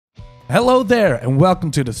Hello there and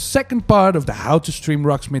welcome to the second part of the how to stream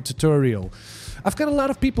Rocksmith tutorial. I've got a lot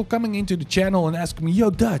of people coming into the channel and asking me, yo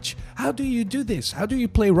Dutch, how do you do this? How do you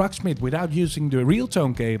play Rocksmith without using the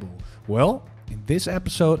realtone cable? Well, in this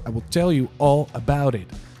episode I will tell you all about it.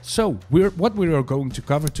 So what we are going to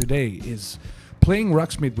cover today is playing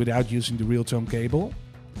Rocksmith without using the realtone cable.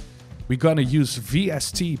 We're gonna use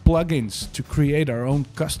VST plugins to create our own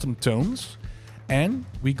custom tones. And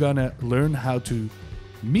we're gonna learn how to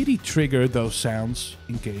MIDI trigger those sounds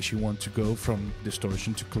in case you want to go from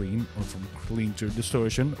distortion to clean or from clean to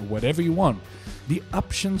distortion or whatever you want. The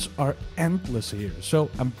options are endless here.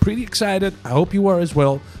 So I'm pretty excited. I hope you are as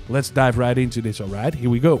well. Let's dive right into this, alright?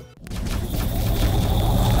 Here we go.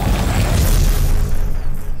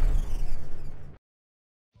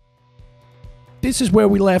 This is where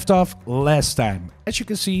we left off last time. As you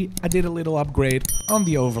can see, I did a little upgrade on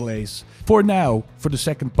the overlays. For now, for the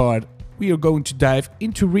second part, we are going to dive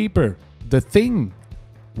into Reaper. The thing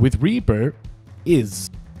with Reaper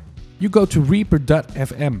is you go to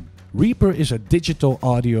reaper.fm. Reaper is a digital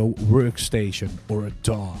audio workstation or a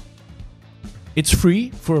DAW. It's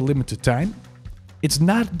free for a limited time. It's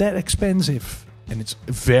not that expensive and it's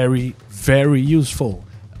very, very useful.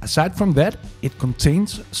 Aside from that, it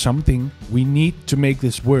contains something we need to make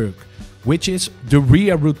this work, which is the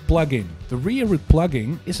Root plugin. The Root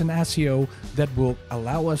plugin is an ASIO that will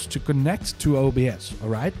allow us to connect to OBS,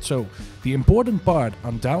 alright? So the important part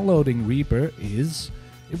on downloading Reaper is,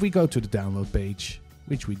 if we go to the download page,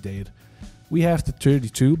 which we did, we have the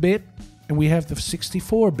 32-bit and we have the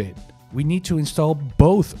 64-bit. We need to install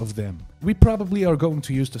both of them. We probably are going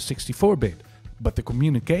to use the 64-bit, but the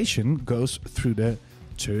communication goes through the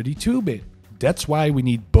 32-bit. That's why we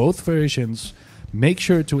need both versions. Make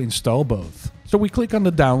sure to install both. So we click on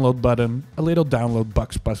the download button, a little download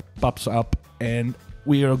box pops up and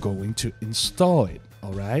we are going to install it,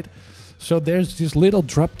 alright? So there's this little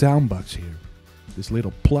drop down box here, this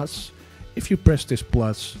little plus. If you press this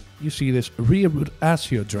plus, you see this Root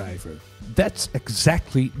ASIO driver. That's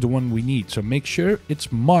exactly the one we need, so make sure it's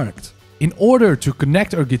marked. In order to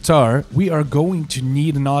connect our guitar, we are going to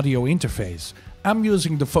need an audio interface. I'm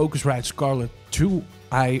using the Focusrite Scarlett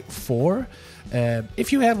 2i4.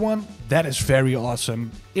 If you have one, that is very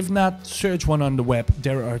awesome. If not, search one on the web.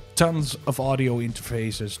 There are tons of audio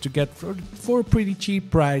interfaces to get for a pretty cheap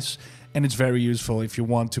price, and it's very useful if you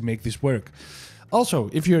want to make this work. Also,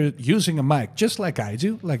 if you're using a mic just like I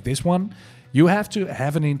do, like this one, you have to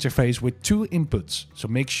have an interface with 2 inputs. So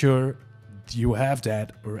make sure you have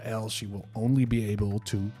that, or else you will only be able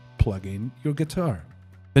to plug in your guitar.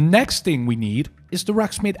 The next thing we need is the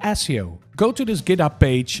Rocksmith ASIO. Go to this GitHub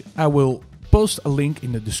page. I will post a link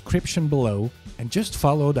in the description below and just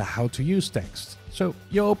follow the how to use text. So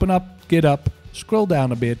you open up GitHub, scroll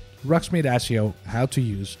down a bit, Rocksmith ASIO, how to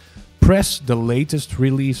use, press the latest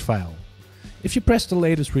release file. If you press the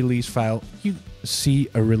latest release file, you see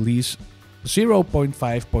a release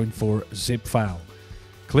 0.5.4 zip file.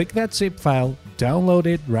 Click that zip file, download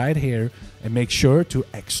it right here, and make sure to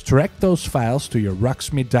extract those files to your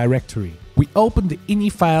Rocksmith directory. We open the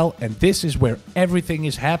ini file and this is where everything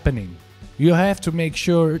is happening. You have to make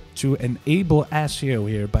sure to enable ASIO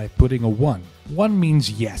here by putting a 1. 1 means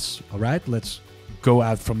yes, alright? Let's go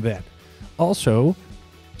out from that. Also,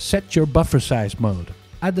 set your buffer size mode.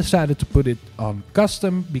 I decided to put it on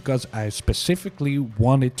custom because I specifically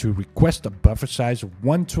wanted to request a buffer size of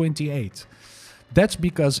 128. That's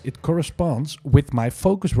because it corresponds with my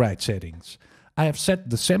Focusrite settings. I have set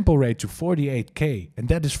the sample rate to 48K, and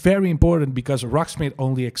that is very important because Rocksmith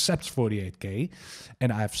only accepts 48K,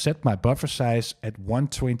 and I've set my buffer size at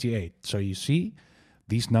 128. So you see,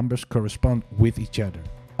 these numbers correspond with each other.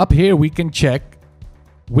 Up here we can check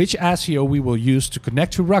which ASIO we will use to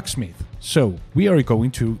connect to Rocksmith. So we are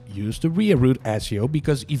going to use the Root ASIO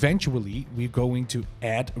because eventually we're going to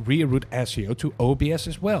add Root ASIO to OBS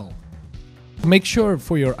as well. Make sure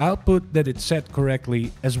for your output that it's set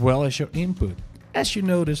correctly as well as your input. As you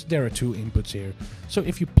notice, there are 2 inputs here. So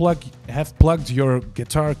if you have plugged your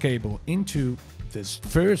guitar cable into this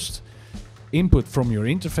first input from your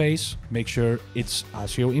interface, make sure it's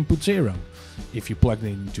ASIO input 0. If you plug it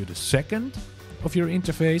into the second of your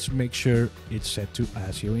interface, make sure it's set to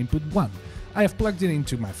ASIO input 1. I have plugged it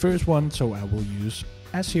into my first one, so I will use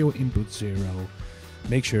ASIO input 0.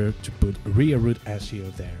 Make sure to put Root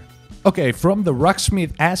ASIO there. Okay, from the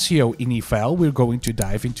Rocksmith ASIO ini file, we're going to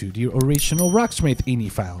dive into the original Rocksmith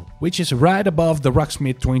ini file, which is right above the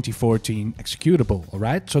Rocksmith 2014 executable,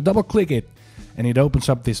 alright? So double click it and it opens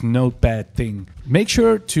up this notepad thing. Make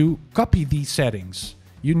sure to copy these settings.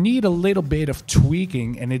 You need a little bit of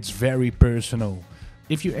tweaking and it's very personal.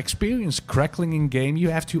 If you experience crackling in game, you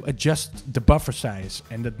have to adjust the buffer size,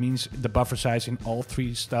 and that means the buffer size in all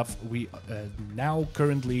three stuff we now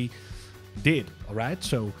currently did. Alright,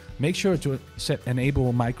 so make sure to set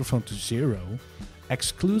enable microphone to 0,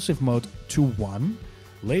 exclusive mode to 1,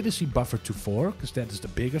 latency buffer to 4, because that is the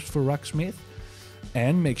biggest for Rocksmith,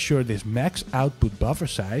 and make sure this max output buffer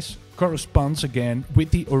size corresponds again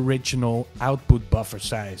with the original output buffer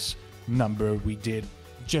size number we did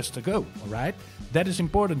just ago. Alright, that is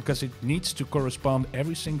important because it needs to correspond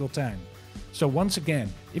every single time. So once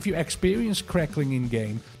again, if you experience crackling in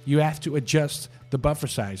game, you have to adjust the buffer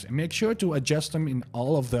size and make sure to adjust them in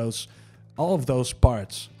all of those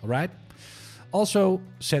parts. Alright, also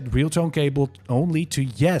set realtone cable only to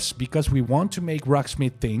yes, because we want to make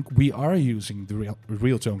Rocksmith think we are using the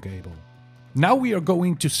realtone cable. Now we are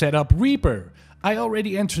going to set up Reaper. I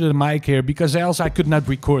already entered the mic here because else I could not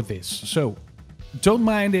record this. So don't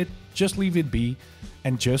mind it, just leave it be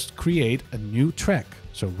and just create a new track.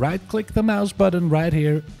 So right click the mouse button right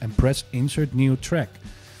here and press insert new track.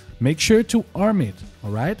 Make sure to arm it,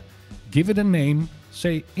 alright? Give it a name,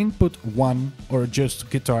 say input 1 or just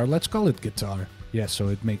guitar. Let's call it guitar. Yeah, so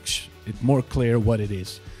it makes it more clear what it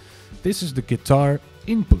is. This is the guitar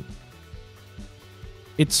input.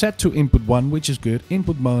 It's set to input 1, which is good.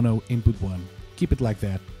 Input mono, input 1. Keep it like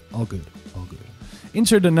that. All good, all good.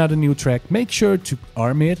 Insert another new track. Make sure to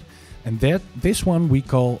arm it. And this one we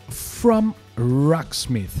call from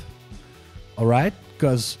Rocksmith. Alright?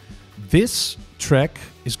 Because this track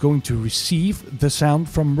is going to receive the sound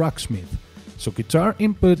from Rocksmith. So guitar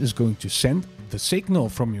input is going to send the signal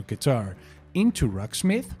from your guitar into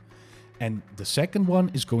Rocksmith. And the second one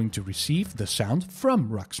is going to receive the sound from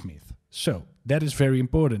Rocksmith. So that is very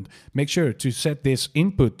important. Make sure to set this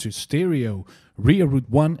input to stereo, rear route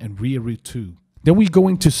 1 and rear route 2. Then we're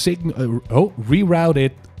going to reroute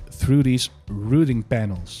it through these routing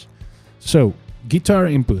panels. So guitar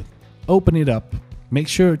input, open it up. Make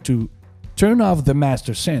sure to turn off the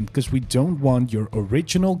master send because we don't want your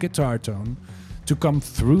original guitar tone to come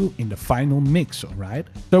through in the final mix, alright?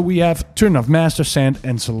 So we have turn off master send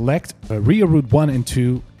and select rear route 1 and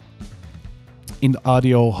 2 in the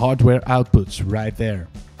audio hardware outputs right there,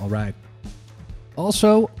 alright?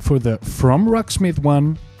 Also for the from Rocksmith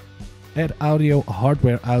one, add audio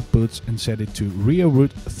hardware outputs and set it to rear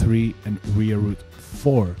route 3 and rear route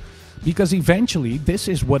 4. Because eventually this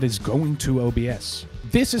is what is going to OBS.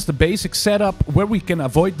 This is the basic setup where we can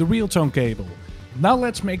avoid the realtone cable. Now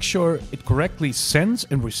let's make sure it correctly sends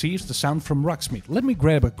and receives the sound from Rocksmith. Let me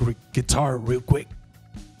grab a guitar real quick.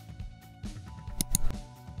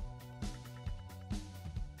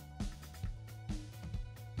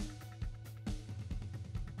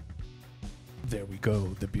 There we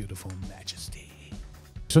go, the beautiful majesty.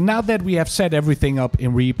 So now that we have set everything up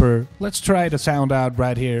in Reaper, let's try the sound out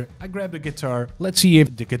right here. I grab the guitar. Let's see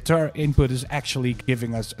if the guitar input is actually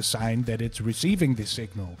giving us a sign that it's receiving this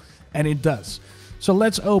signal. And it does. So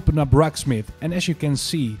let's open up Rocksmith. And as you can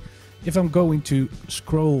see, if I'm going to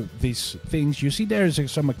scroll these things, you see there is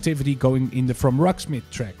some activity going in the From Rocksmith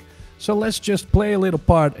track. So let's just play a little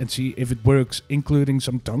part and see if it works, including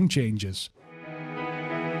some tone changes.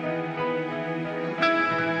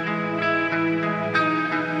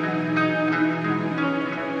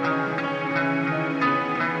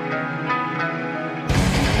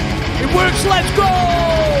 Works, let's go!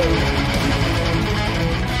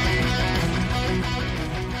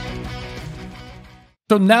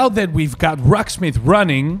 So now that we've got Rocksmith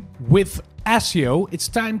running with ASIO, it's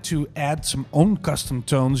time to add some own custom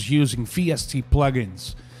tones using VST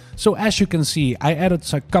plugins. So as you can see, I added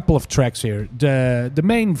a couple of tracks here. The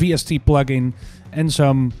main VST plugin and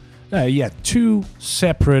some, two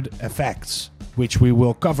separate effects, which we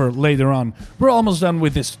will cover later on. We're almost done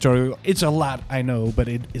with this tutorial. It's a lot, I know, but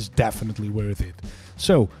it is definitely worth it.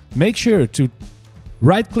 So make sure to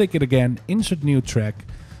right click it again, insert new track,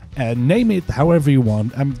 and name it however you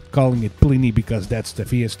want. I'm calling it Pliny because that's the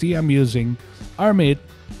VST I'm using. Arm it,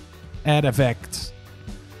 add effects.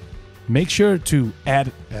 Make sure to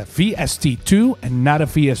add a VST2 and not a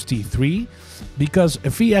VST3 because a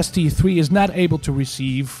VST3 is not able to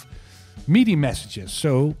receive MIDI messages,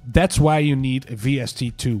 so that's why you need a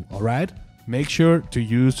VST2, alright? Make sure to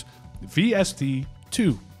use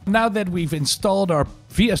VST2. Now that we've installed our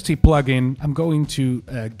VST plugin, I'm going to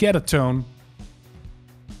get a tone.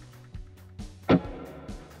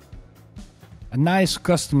 A nice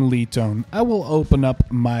custom lead tone. I will open up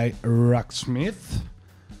my Rocksmith.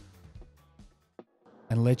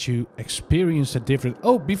 and let you experience the different...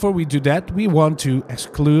 Oh, before we do that, we want to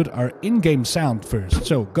exclude our in-game sound first.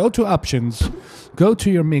 So go to options, go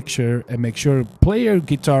to your mixer and make sure player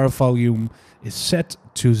guitar volume is set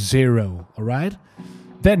to 0, all right?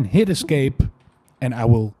 Then hit escape and I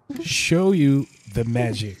will show you the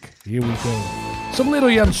magic. Here we go. Some little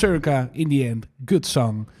Jan Circa in the end. Good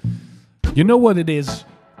song. You know what it is?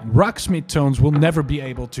 Rocksmith tones will never be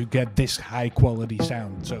able to get this high quality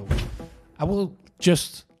sound. So I will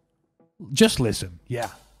just listen. Yeah.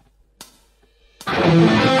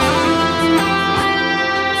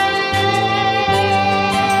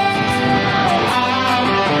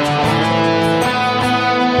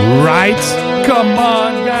 Right? Come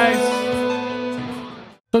on, guys.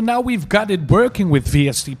 So now we've got it working with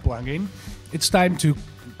VST plugin. It's time to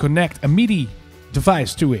connect a MIDI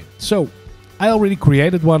device to it. So I already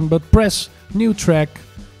created one, but press new track,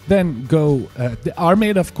 then go the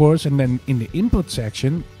RMID, of course, and then in the input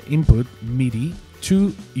section, input MIDI to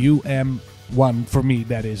UM1. For me,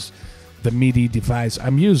 that is the MIDI device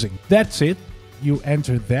I'm using. That's it. You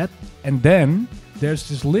enter that, and then there's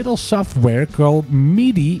this little software called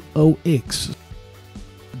MIDI OX.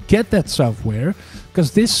 Get that software,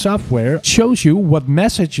 because this software shows you what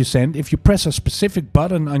message you send if you press a specific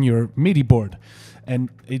button on your MIDI board. And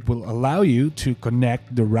it will allow you to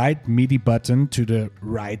connect the right MIDI button to the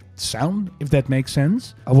right sound, if that makes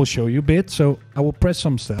sense. I will show you a bit. So I will press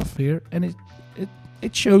some stuff here, and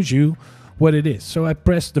it shows you what it is. So I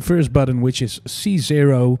press the first button, which is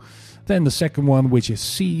C0, then the second one, which is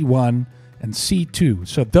C1 and C2.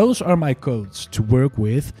 So those are my codes to work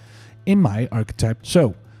with in my archetype.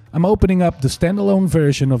 So I'm opening up the standalone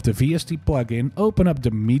version of the VST plugin, open up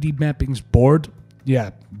the MIDI mappings board,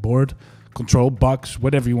 board, control box,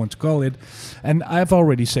 whatever you want to call it. And I've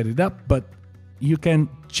already set it up, but you can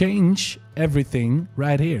change everything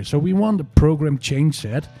right here. So we want the program change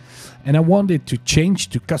set, and I want it to change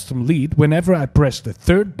to custom lead whenever I press the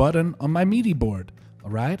third button on my MIDI board,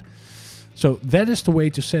 all right? So that is the way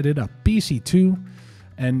to set it up, PC2.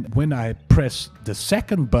 And when I press the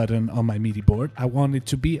second button on my MIDI board, I want it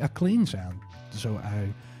to be a clean sound. So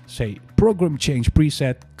I say program change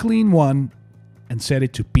preset, clean 1, and set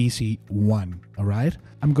it to PC1, all right?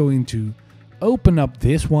 I'm going to open up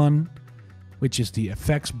this one, which is the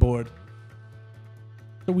effects board.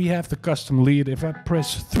 So we have the custom lead. If I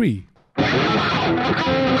press 3.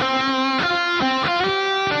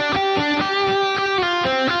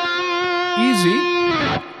 Easy.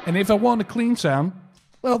 And if I want a clean sound,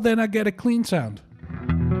 well, then I get a clean sound.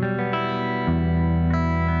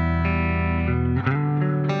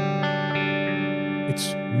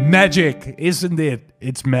 It's magic, isn't it?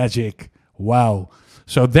 It's magic. Wow.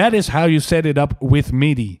 So that is how you set it up with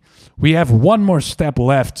MIDI. We have one more step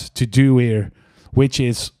left to do here, which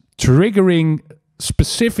is triggering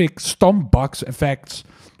specific stompbox effects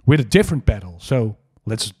with a different pedal. So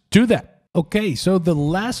let's do that. Okay, so the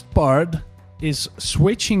last part is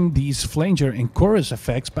switching these flanger and chorus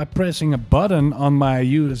effects by pressing a button on my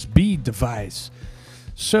USB device.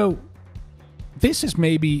 So this is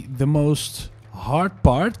maybe the most hard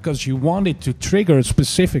part, because you want it to trigger a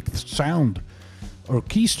specific sound or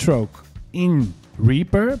keystroke in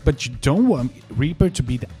Reaper, but you don't want Reaper to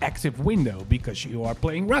be the active window because you are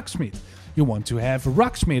playing Rocksmith. You want to have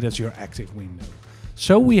Rocksmith as your active window.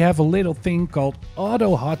 So we have a little thing called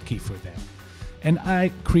AutoHotKey for that. And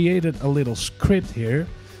I created a little script here,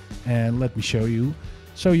 and let me show you.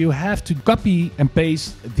 So you have to copy and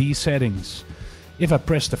paste these settings. If I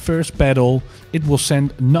press the first pedal, it will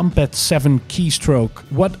send numpad 7 keystroke.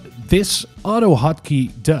 What this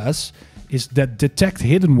AutoHotKey does is that detect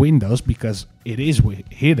hidden windows, because it is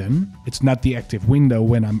hidden. It's not the active window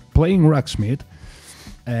when I'm playing Rocksmith.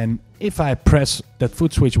 And if I press that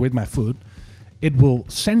foot switch with my foot, it will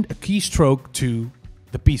send a keystroke to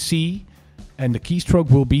the PC, and the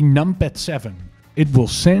keystroke will be numpad 7. It will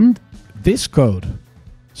send this code.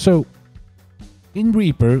 So in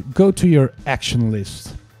Reaper, go to your action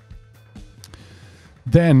list.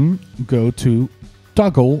 Then go to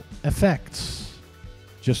toggle effects.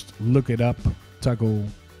 Just look it up, toggle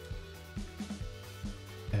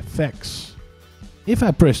effects. If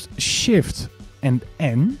I press Shift and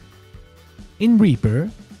N in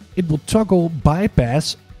Reaper, it will toggle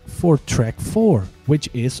bypass for track 4, which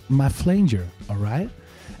is my flanger, all right?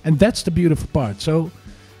 And that's the beautiful part. So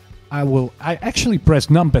I actually press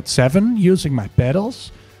numpad 7 using my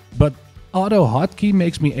pedals, but AutoHotKey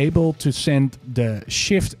makes me able to send the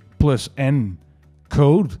Shift plus N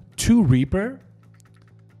code to Reaper.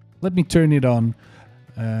 Let me turn it on,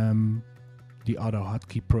 the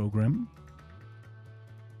AutoHotKey program.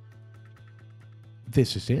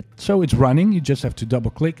 this is it. So it's running, you just have to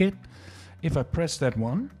double click it. If I press that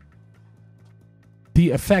one,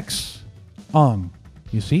 the effects on,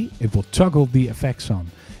 you see, it will toggle the effects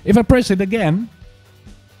on. If I press it again,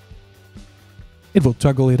 it will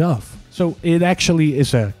toggle it off. So it actually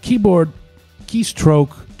is a keyboard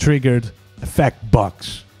keystroke triggered effect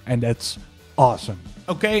box, and that's awesome.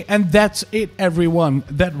 Okay, and that's it, everyone.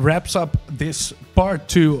 That wraps up this part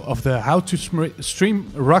 2 of the how to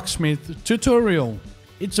stream Rocksmith tutorial.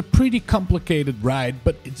 It's a pretty complicated ride,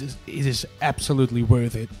 but it is absolutely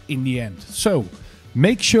worth it in the end. So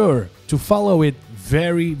make sure to follow it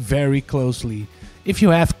very, very closely. If you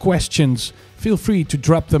have questions, feel free to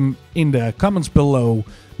drop them in the comments below.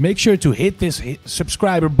 Make sure to hit this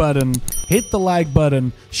subscriber button, hit the like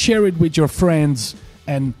button, share it with your friends,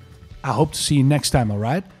 and I hope to see you next time,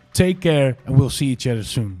 alright? Take care, and we'll see each other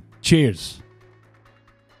soon. Cheers!